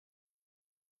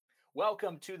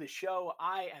Welcome to the show.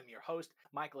 I am your host,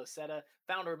 Michael Aceta,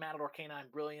 founder of Matador Canine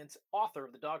Brilliance, author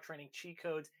of the Dog Training Cheat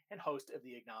Codes, and host of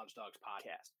the Acknowledged Dogs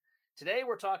podcast. Today,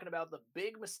 we're talking about the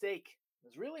big mistake.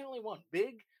 There's really only one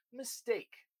big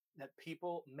mistake that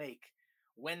people make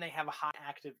when they have a high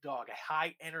active dog, a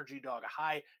high energy dog, a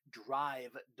high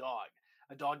drive dog,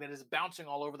 a dog that is bouncing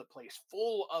all over the place,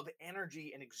 full of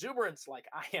energy and exuberance like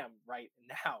I am right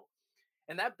now.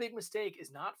 And that big mistake is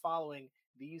not following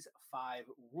these 5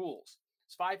 rules.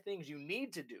 It's 5 things you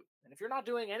need to do. And if you're not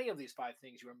doing any of these 5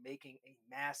 things, you are making a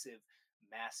massive,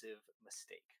 massive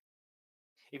mistake.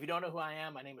 If you don't know who I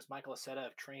am, my name is Michael Aceta.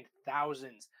 I've trained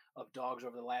thousands of dogs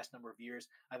over the last number of years.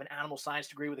 I have an animal science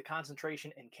degree with a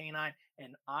concentration in canine,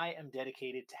 and I am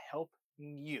dedicated to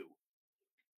helping you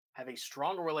have a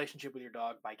stronger relationship with your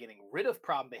dog by getting rid of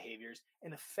problem behaviors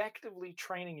and effectively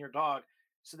training your dog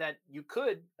so that you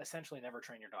could essentially never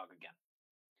train your dog again.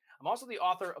 I'm also the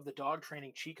author of the Dog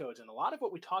Training Cheat Codes, and a lot of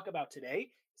what we talk about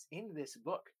today is in this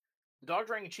book. The Dog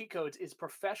Training Cheat Codes is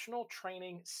professional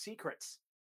training secrets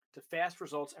to fast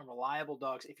results and reliable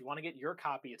dogs. If you want to get your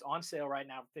copy, it's on sale right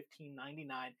now for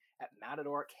 $15.99 at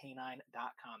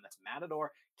matadorcanine.com. That's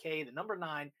Matador, K, the number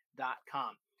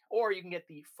 9.com. Or you can get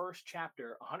the first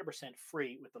chapter 100%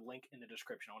 free with the link in the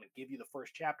description. I want to give you the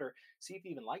first chapter, see if you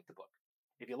even like the book.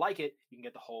 If you like it, you can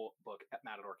get the whole book at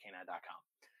matadorcanine.com.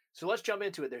 So let's jump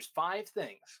into it. There's 5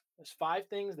 things. There's 5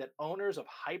 things that owners of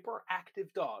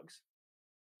hyperactive dogs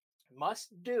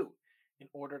must do in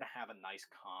order to have a nice,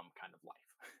 calm kind of life.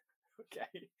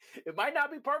 Okay? It might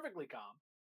not be perfectly calm,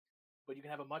 but you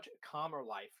can have a much calmer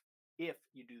life if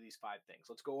you do these 5 things.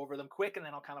 Let's go over them quick, and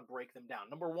then I'll kind of break them down.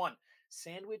 Number 1,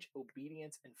 sandwich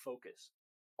obedience and focus.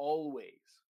 Always,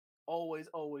 always,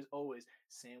 always, always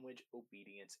sandwich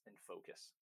obedience and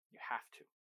focus. You have to.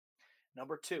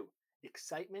 Number 2,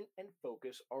 excitement and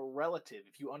focus are relative.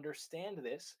 If you understand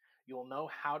this, you'll know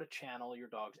how to channel your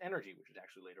dog's energy, which is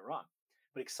actually later on.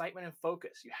 But excitement and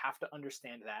focus, you have to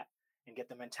understand that and get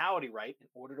the mentality right in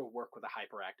order to work with a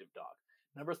hyperactive dog.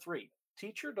 Number 3,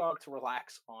 teach your dog to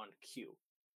relax on cue.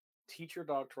 Teach your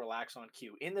dog to relax on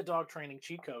cue. In the Dog Training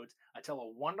Cheat Codes, I tell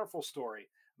a wonderful story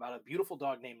about a beautiful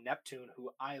dog named Neptune, who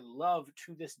I love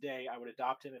to this day. I would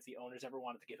adopt him if the owners ever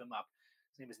wanted to give him up.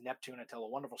 His name is Neptune. I tell a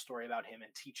wonderful story about him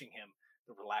and teaching him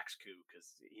the relax cue because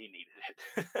he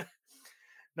needed it.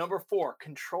 Number 4,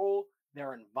 control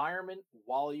their environment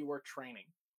while you are training.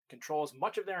 Control as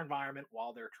much of their environment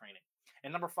while they're training.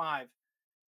 And number 5,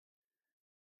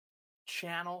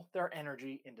 channel their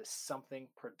energy into something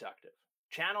productive.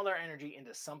 Channel their energy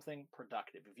into something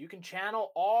productive. If you can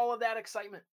channel all of that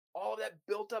excitement, all of that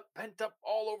built up, pent up,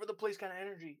 all over the place kind of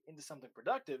energy into something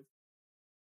productive,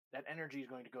 that energy is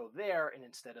going to go there and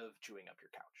instead of chewing up your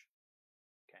couch.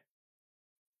 Okay.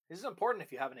 This is important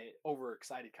if you have an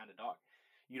overexcited kind of dog.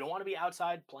 You don't want to be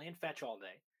outside playing fetch all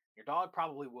day. Your dog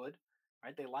probably would,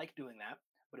 right? They like doing that,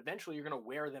 but eventually you're going to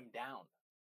wear them down.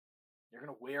 You're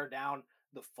going to wear down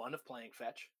the fun of playing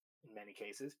fetch in many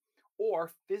cases,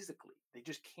 or physically. They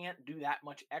just can't do that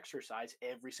much exercise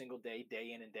every single day,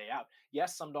 day in and day out.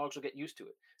 Yes, some dogs will get used to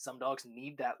it. Some dogs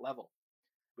need that level.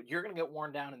 But you're going to get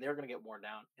worn down and they're going to get worn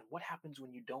down. And what happens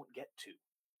when you don't get to?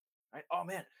 Right? Oh,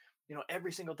 man,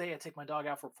 every single day I take my dog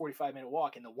out for a 45-minute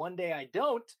walk. And the one day I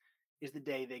don't is the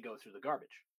day they go through the garbage.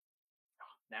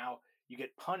 Now, you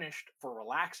get punished for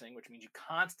relaxing, which means you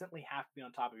constantly have to be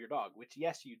on top of your dog, which,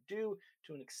 yes, you do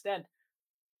to an extent,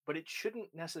 but it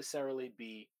shouldn't necessarily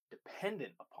be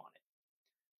dependent upon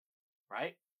it.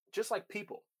 Right? Just like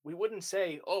people. We wouldn't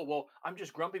say, oh, well, I'm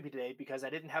just grumpy today because I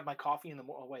didn't have my coffee in the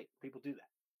morning. Oh, wait, people do that.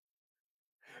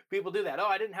 People do that. Oh,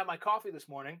 I didn't have my coffee this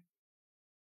morning.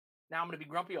 Now I'm going to be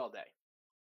grumpy all day.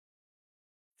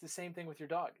 It's the same thing with your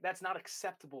dog. That's not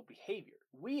acceptable behavior.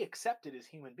 We accept it as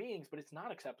human beings, but it's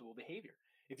not acceptable behavior.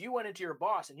 If you went into your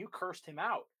boss and you cursed him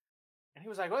out, and he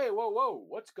was like, hey, whoa,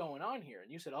 what's going on here?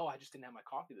 And you said, oh, I just didn't have my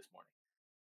coffee this morning.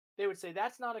 They would say,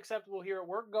 that's not acceptable here at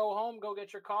work. Go home, go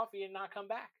get your coffee, and not come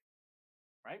back.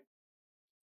 Right?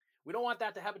 We don't want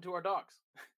that to happen to our dogs.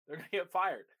 They're going to get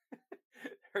fired.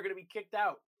 They're going to be kicked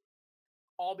out.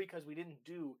 All because we didn't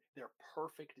do their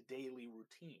perfect daily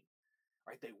routine.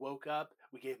 Right? They woke up,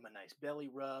 we gave them a nice belly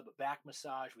rub, a back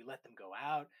massage, we let them go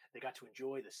out, they got to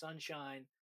enjoy the sunshine,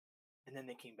 and then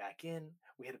they came back in,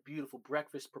 we had a beautiful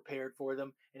breakfast prepared for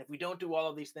them, and if we don't do all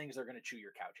of these things, they're going to chew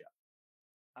your couch up.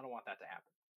 I don't want that to happen.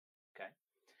 Okay?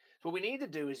 So what we need to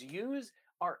do is use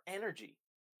our energy,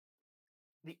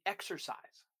 the exercise,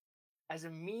 as a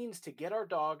means to get our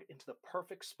dog into the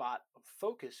perfect spot of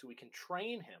focus so we can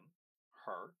train him,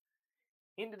 her,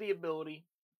 into the ability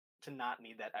to not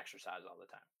need that exercise all the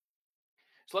time.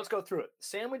 So let's go through it.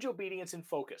 Sandwich obedience and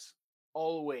focus.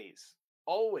 always,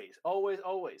 always, always,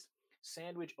 always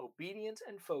sandwich obedience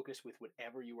and focus with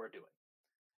whatever you are doing.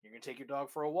 You're going to take your dog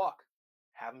for a walk.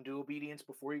 Have them do obedience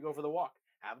before you go for the walk.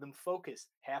 Have them focus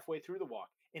halfway through the walk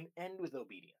and end with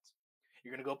obedience.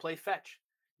 You're going to go play fetch.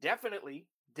 Definitely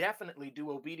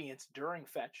do obedience during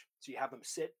fetch. So you have them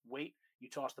sit, wait, you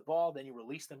toss the ball, then you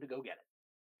release them to go get it.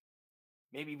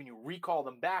 Maybe even you recall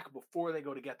them back before they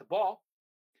go to get the ball,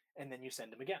 and then you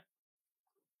send them again.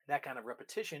 That kind of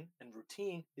repetition and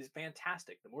routine is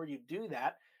fantastic. The more you do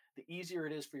that, the easier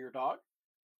it is for your dog,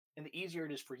 and the easier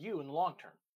it is for you in the long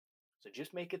term. So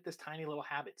just make it this tiny little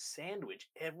habit. Sandwich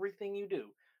everything you do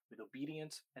with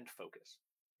obedience and focus.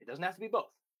 It doesn't have to be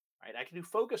both, right? I can do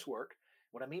focus work.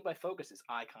 What I mean by focus is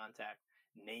eye contact,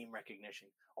 name recognition,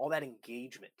 all that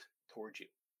engagement towards you,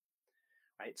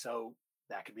 right? So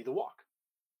that could be the walk.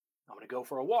 I'm going to go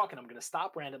for a walk and I'm going to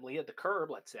stop randomly at the curb,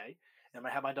 let's say, and I'm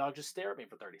going to have my dog just stare at me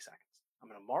for 30 seconds. I'm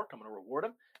going to mark, I'm going to reward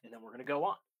him, and then we're going to go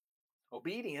on.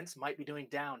 Obedience might be doing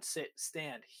down, sit,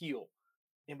 stand, heel,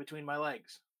 in between my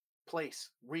legs, place,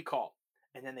 recall,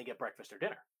 and then they get breakfast or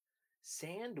dinner.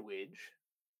 Sandwich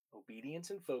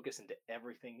obedience and focus into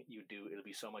everything you do. It'll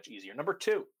be so much easier. Number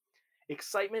 2,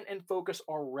 excitement and focus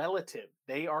are relative.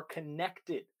 They are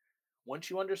connected. Once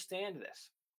you understand this,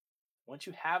 once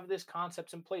you have this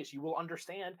concepts in place, you will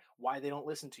understand why they don't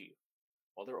listen to you.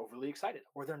 Well, they're overly excited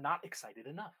or they're not excited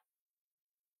enough.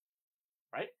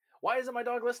 Right? Why isn't my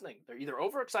dog listening? They're either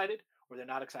overexcited or they're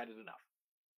not excited enough.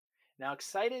 Now,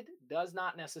 excited does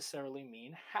not necessarily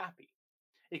mean happy.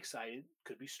 Excited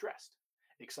could be stressed.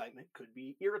 Excitement could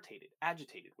be irritated,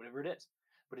 agitated, whatever it is.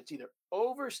 But it's either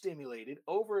overstimulated,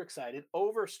 overexcited,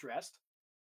 overstressed,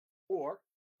 or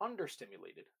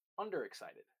understimulated,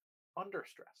 underexcited,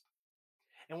 understressed.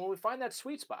 And when we find that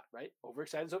sweet spot, right?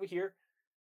 Overexcited is over here,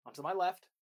 onto my left,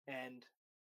 and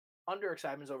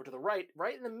underexcitement is over to the right.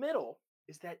 Right in the middle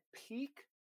is that peak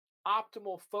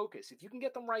optimal focus. If you can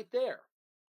get them right there,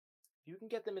 you can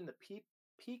get them in the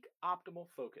peak optimal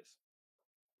focus,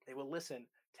 they will listen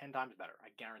 10 times better. I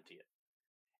guarantee it.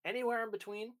 Anywhere in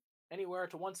between, anywhere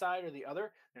to one side or the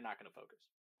other, they're not going to focus.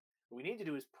 What we need to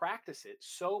do is practice it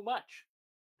so much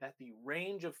that the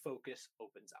range of focus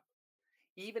opens up.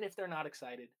 Even if they're not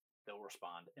excited, they'll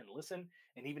respond and listen.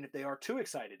 And even if they are too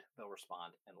excited, they'll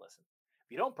respond and listen.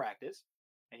 If you don't practice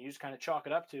and you just kind of chalk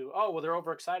it up to, oh, well, they're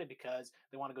overexcited because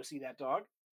they want to go see that dog,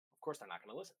 of course they're not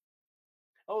going to listen.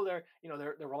 Oh, they're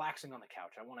relaxing on the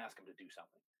couch. I won't ask them to do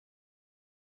something.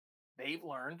 They've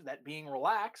learned that being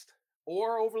relaxed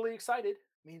or overly excited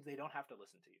means they don't have to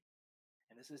listen to you.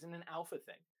 And this isn't an alpha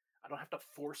thing. I don't have to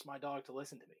force my dog to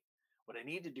listen to me. What I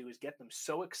need to do is get them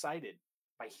so excited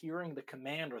by hearing the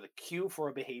command or the cue for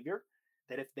a behavior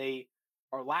that if they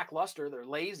are lackluster, they're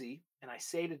lazy, and I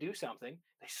say to do something,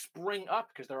 they spring up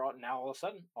because they're now all of a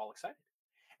sudden all excited.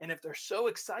 And if they're so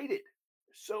excited,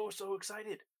 so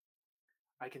excited,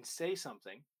 I can say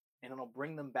something and it'll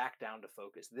bring them back down to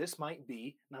focus. This might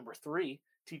be number 3,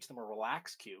 teach them a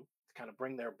relax cue to kind of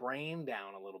bring their brain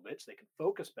down a little bit so they can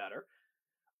focus better.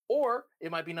 Or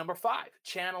it might be number 5,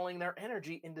 channeling their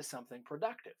energy into something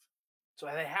productive. So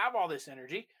they have all this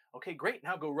energy. Okay, great.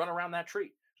 Now go run around that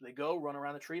tree. So they go run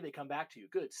around the tree. They come back to you.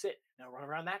 Good. Sit. Now run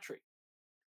around that tree.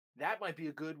 That might be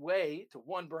a good way to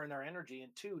 1, burn their energy,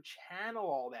 and 2, channel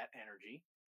all that energy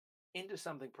into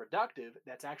something productive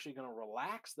that's actually going to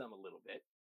relax them a little bit.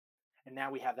 And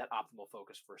now we have that optimal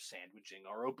focus for sandwiching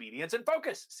our obedience and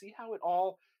focus. See how it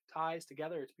all ties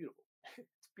together? It's beautiful.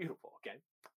 It's beautiful. Okay.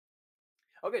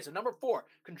 Okay. So number 4,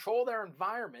 control their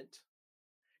environment.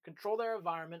 Control their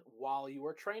environment while you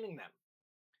are training them.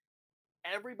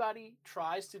 Everybody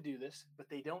tries to do this, but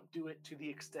they don't do it to the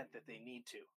extent that they need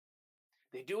to.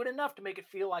 They do it enough to make it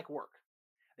feel like work.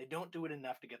 They don't do it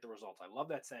enough to get the results. I love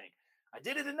that saying. I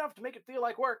did it enough to make it feel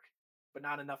like work, but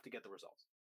not enough to get the results.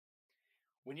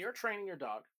 When you're training your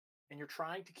dog and you're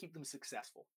trying to keep them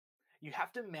successful, you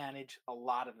have to manage a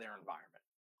lot of their environment.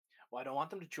 Well, I don't want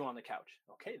them to chew on the couch.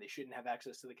 Okay, they shouldn't have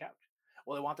access to the couch.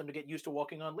 Well, I want them to get used to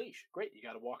walking on leash. Great, you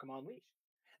got to walk them on leash.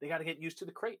 They got to get used to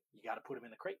the crate. You got to put them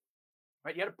in the crate.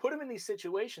 Right? You got to put them in these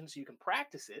situations so you can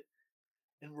practice it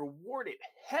and reward it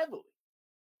heavily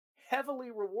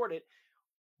reward it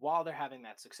while they're having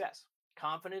that success.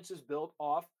 Confidence is built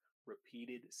off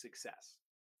repeated success.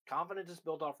 Confidence is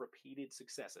built off repeated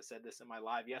success. I said this in my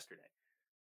live yesterday.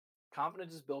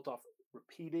 Confidence is built off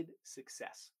repeated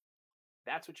success.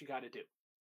 That's what you got to do.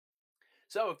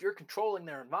 So if you're controlling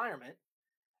their environment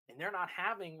and they're not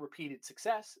having repeated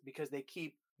success because they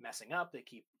keep messing up, they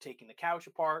keep taking the couch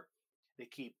apart, they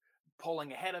keep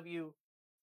pulling ahead of you,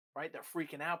 right? They're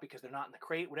freaking out because they're not in the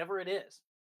crate, whatever it is.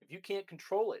 If you can't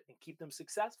control it and keep them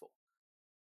successful,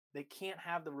 they can't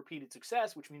have the repeated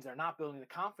success, which means they're not building the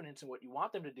confidence in what you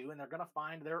want them to do, and they're going to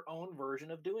find their own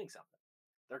version of doing something.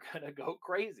 They're going to go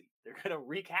crazy. They're going to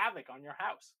wreak havoc on your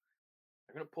house.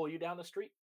 They're going to pull you down the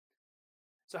street.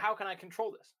 So how can I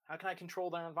control this? How can I control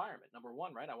their environment? Number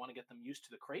one, right? I want to get them used to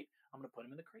the crate. I'm going to put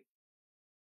them in the crate.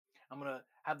 I'm going to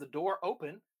have the door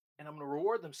open, and I'm going to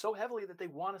reward them so heavily that they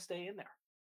want to stay in there.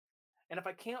 And if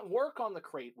I can't work on the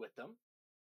crate with them,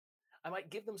 I might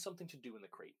give them something to do in the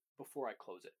crate before I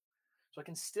close it. So I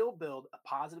can still build a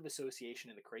positive association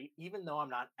in the crate, even though I'm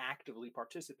not actively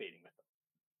participating with them.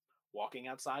 Walking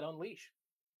outside on leash.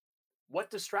 What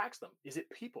distracts them? Is it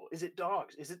people? Is it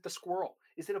dogs? Is it the squirrel?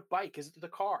 Is it a bike? Is it the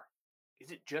car?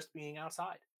 Is it just being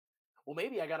outside? Well,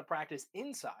 maybe I got to practice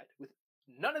inside with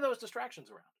none of those distractions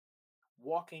around.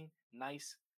 Walking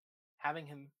nice, having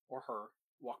him or her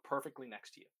walk perfectly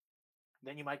next to you.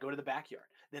 Then you might go to the backyard,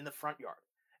 then the front yard,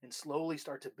 and slowly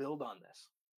start to build on this.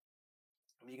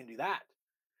 If you can do that,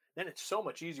 then it's so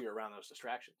much easier around those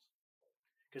distractions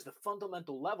because the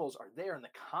fundamental levels are there and the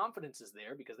confidence is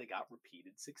there because they got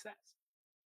repeated success.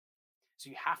 So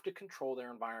you have to control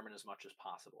their environment as much as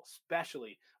possible,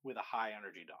 especially with a high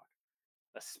energy dog.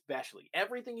 Especially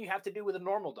everything you have to do with a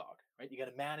normal dog, right? You got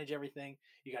to manage everything.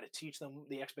 You got to teach them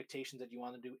the expectations that you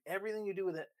want to do. Everything you do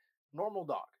with a normal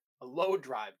dog, a low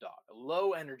drive dog, a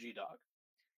low energy dog,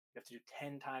 you have to do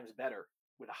 10 times better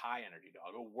with a high energy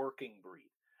dog, a working breed,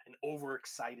 an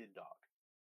overexcited dog,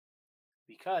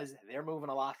 because they're moving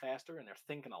a lot faster and they're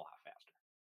thinking a lot faster.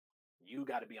 You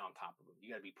got to be on top of them. You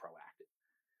got to be proactive.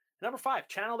 Number 5,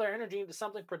 channel their energy into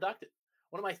something productive.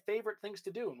 One of my favorite things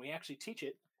to do, and we actually teach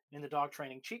it in the dog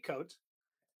training cheat codes.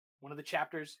 One of the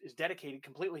chapters is dedicated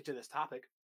completely to this topic.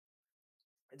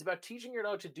 It's about teaching your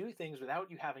dog to do things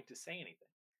without you having to say anything.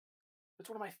 That's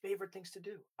one of my favorite things to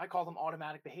do. I call them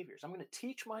automatic behaviors. I'm going to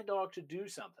teach my dog to do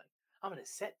something. I'm going to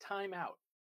set time out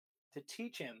to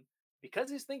teach him, because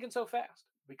he's thinking so fast,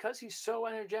 because he's so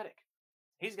energetic.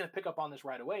 He's going to pick up on this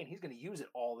right away, and he's going to use it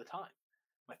all the time.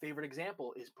 My favorite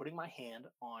example is putting my hand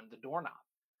on the doorknob.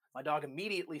 My dog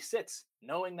immediately sits,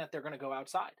 knowing that they're going to go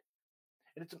outside.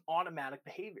 And it's an automatic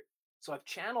behavior. So I've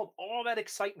channeled all that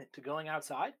excitement to going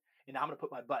outside, and now I'm going to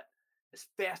put my butt as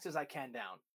fast as I can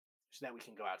down so that we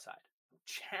can go outside. I'm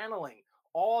channeling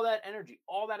all that energy,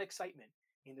 all that excitement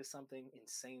into something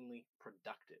insanely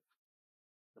productive.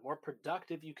 The more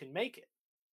productive you can make it,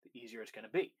 the easier it's going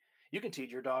to be. You can teach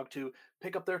your dog to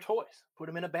pick up their toys, put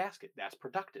them in a basket. That's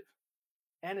productive.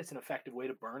 And it's an effective way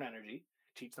to burn energy,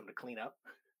 teach them to clean up,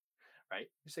 right?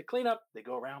 You say clean up, they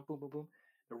go around, boom, boom, boom.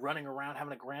 They're running around,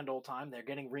 having a grand old time. They're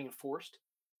getting reinforced.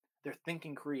 They're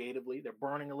thinking creatively. They're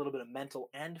burning a little bit of mental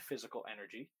and physical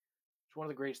energy. It's one of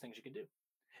the greatest things you can do.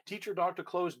 Teach your dog to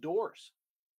close doors.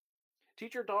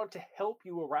 Teach your dog to help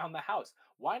you around the house.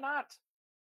 Why not?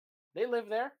 They live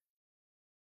there.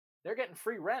 They're getting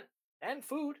free rent and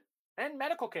food and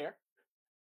medical care.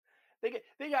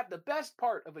 They got the best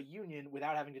part of a union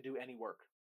without having to do any work.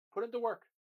 Put them to work.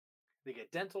 They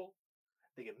get dental,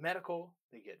 they get medical,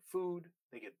 they get food,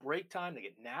 they get break time, they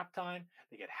get nap time,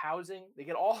 they get housing, they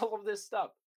get all of this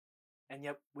stuff. And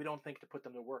yet we don't think to put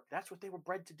them to work. That's what they were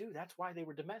bred to do. That's why they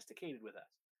were domesticated with us.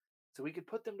 So we could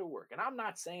put them to work. And I'm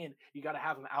not saying you got to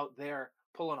have them out there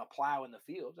pulling a plow in the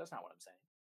fields. That's not what I'm saying.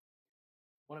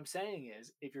 What I'm saying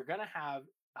is, if you're going to have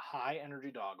a high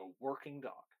energy dog, a working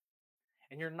dog,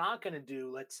 and you're not going to do,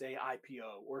 let's say,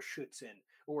 IPO or Schutzhund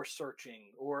or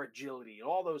searching or agility,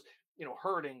 all those,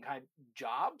 herding kind of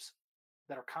jobs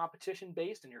that are competition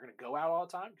based, and you're going to go out all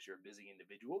the time because you're a busy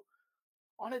individual,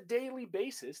 on a daily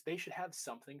basis, they should have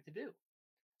something to do.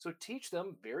 So teach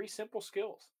them very simple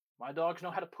skills. My dogs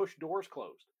know how to push doors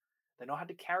closed. They know how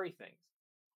to carry things.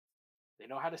 They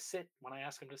know how to sit when I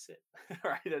ask them to sit,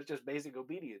 right? That's just basic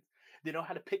obedience. They know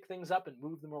how to pick things up and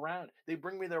move them around. They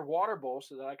bring me their water bowl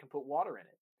so that I can put water in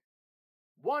it.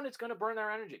 1, it's going to burn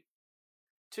their energy.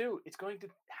 2, it's going to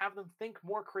have them think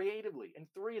more creatively. And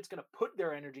 3, it's going to put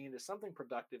their energy into something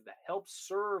productive that helps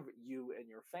serve you and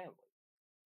your family.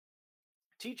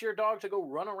 Teach your dog to go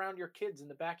run around your kids in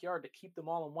the backyard to keep them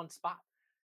all in one spot.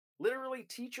 Literally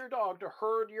teach your dog to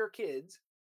herd your kids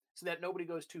so that nobody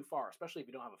goes too far, especially if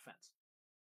you don't have a fence.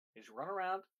 You just run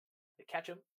around, they catch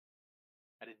them.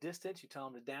 At a distance, you tell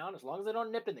them to down, as long as they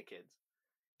don't nip in the kids.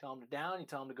 Tell them to down, you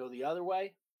tell them to go the other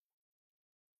way.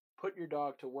 Put your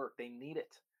dog to work. They need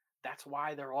it. That's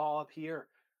why they're all up here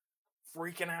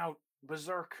freaking out,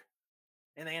 berserk.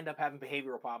 And they end up having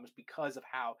behavioral problems because of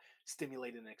how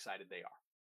stimulated and excited they are.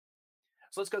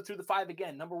 So let's go through the 5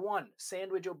 again. Number 1,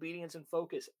 sandwich, obedience, and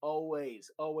focus.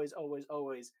 Always, always, always,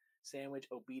 always sandwich,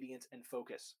 obedience, and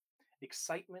focus.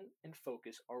 Excitement and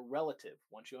focus are relative.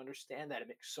 Once you understand that, it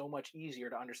makes so much easier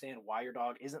to understand why your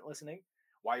dog isn't listening,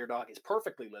 why your dog is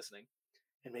perfectly listening,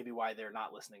 and maybe why they're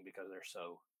not listening because they're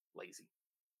so lazy,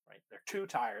 right? They're too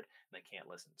tired and they can't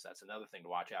listen. So that's another thing to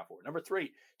watch out for. Number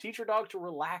 3, teach your dog to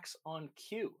relax on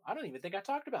cue. I don't even think I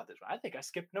talked about this one. I think I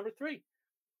skipped number 3.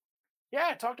 Yeah,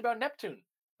 I talked about Neptune.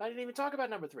 I didn't even talk about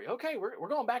number 3. Okay, we're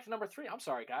going back to number 3. I'm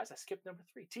sorry, guys. I skipped number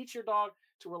 3. Teach your dog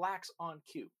to relax on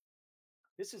cue.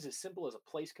 This is as simple as a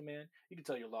place command. You can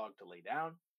tell your dog to lay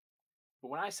down. But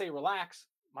when I say relax,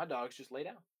 my dogs just lay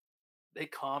down. They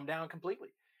calm down completely.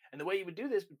 And the way you would do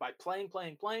this by playing,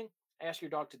 ask your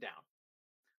dog to down.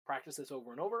 Practice this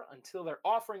over and over until they're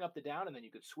offering up the down, and then you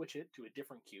could switch it to a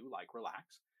different cue like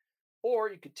relax.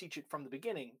 Or you could teach it from the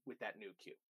beginning with that new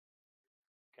cue.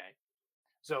 Okay?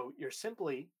 So you're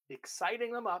simply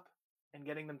exciting them up and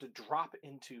getting them to drop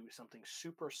into something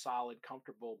super solid,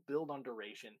 comfortable, build on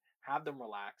duration, have them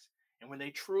relax. And when they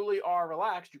truly are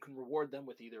relaxed, you can reward them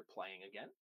with either playing again,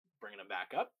 bringing them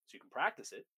back up so you can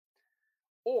practice it,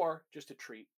 or just a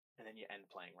treat, and then you end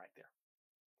playing right there.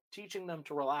 Teaching them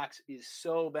to relax is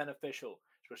so beneficial,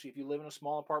 especially if you live in a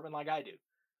small apartment like I do.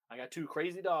 I got 2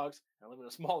 crazy dogs, and I live in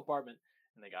a small apartment,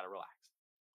 and they got to relax.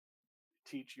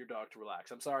 Teach your dog to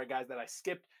relax. I'm sorry, guys, that I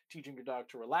skipped teaching your dog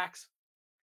to relax,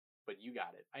 but you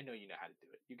got it. I know you know how to do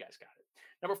it. You guys got it.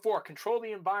 Number 4, control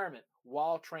the environment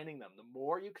while training them. The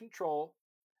more you control,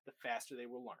 the faster they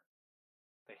will learn.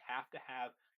 They have to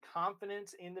have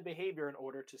confidence in the behavior in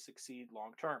order to succeed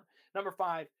long term. Number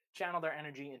 5, channel their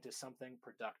energy into something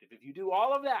productive. If you do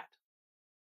all of that,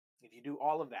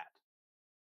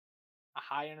 a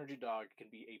high energy dog can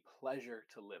be a pleasure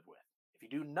to live with. If you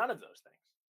do none of those things,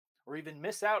 or even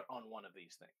miss out on one of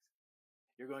these things,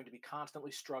 you're going to be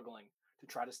constantly struggling to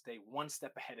try to stay one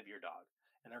step ahead of your dog,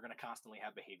 and they're going to constantly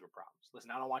have behavior problems. Listen,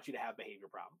 I don't want you to have behavior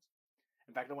problems.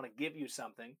 In fact, I want to give you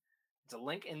something. It's a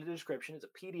link in the description. It's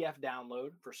a PDF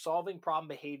download for solving problem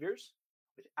behaviors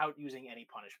without using any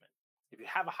punishment. If you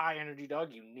have a high energy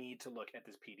dog, you need to look at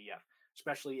this PDF,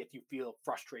 especially if you feel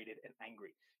frustrated and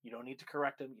angry. You don't need to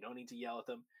correct them. You don't need to yell at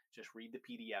them. Just read the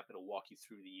PDF. It'll walk you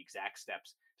through the exact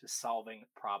steps to solving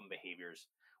problem behaviors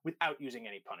without using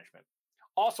any punishment.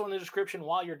 Also in the description,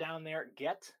 while you're down there,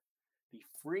 get the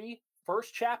free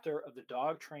first chapter of the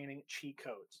dog training cheat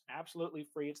codes. Absolutely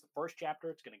free. It's the first chapter.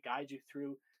 It's going to guide you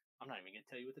through. I'm not even going to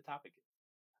tell you what the topic is.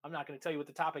 I'm not going to tell you what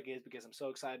the topic is because I'm so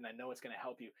excited and I know it's going to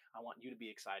help you. I want you to be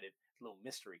excited. It's a little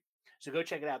mystery. So go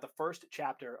check it out. The first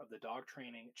chapter of the dog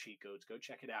training cheat codes. Go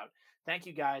check it out. Thank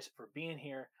you guys for being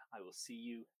here. I will see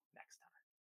you next time.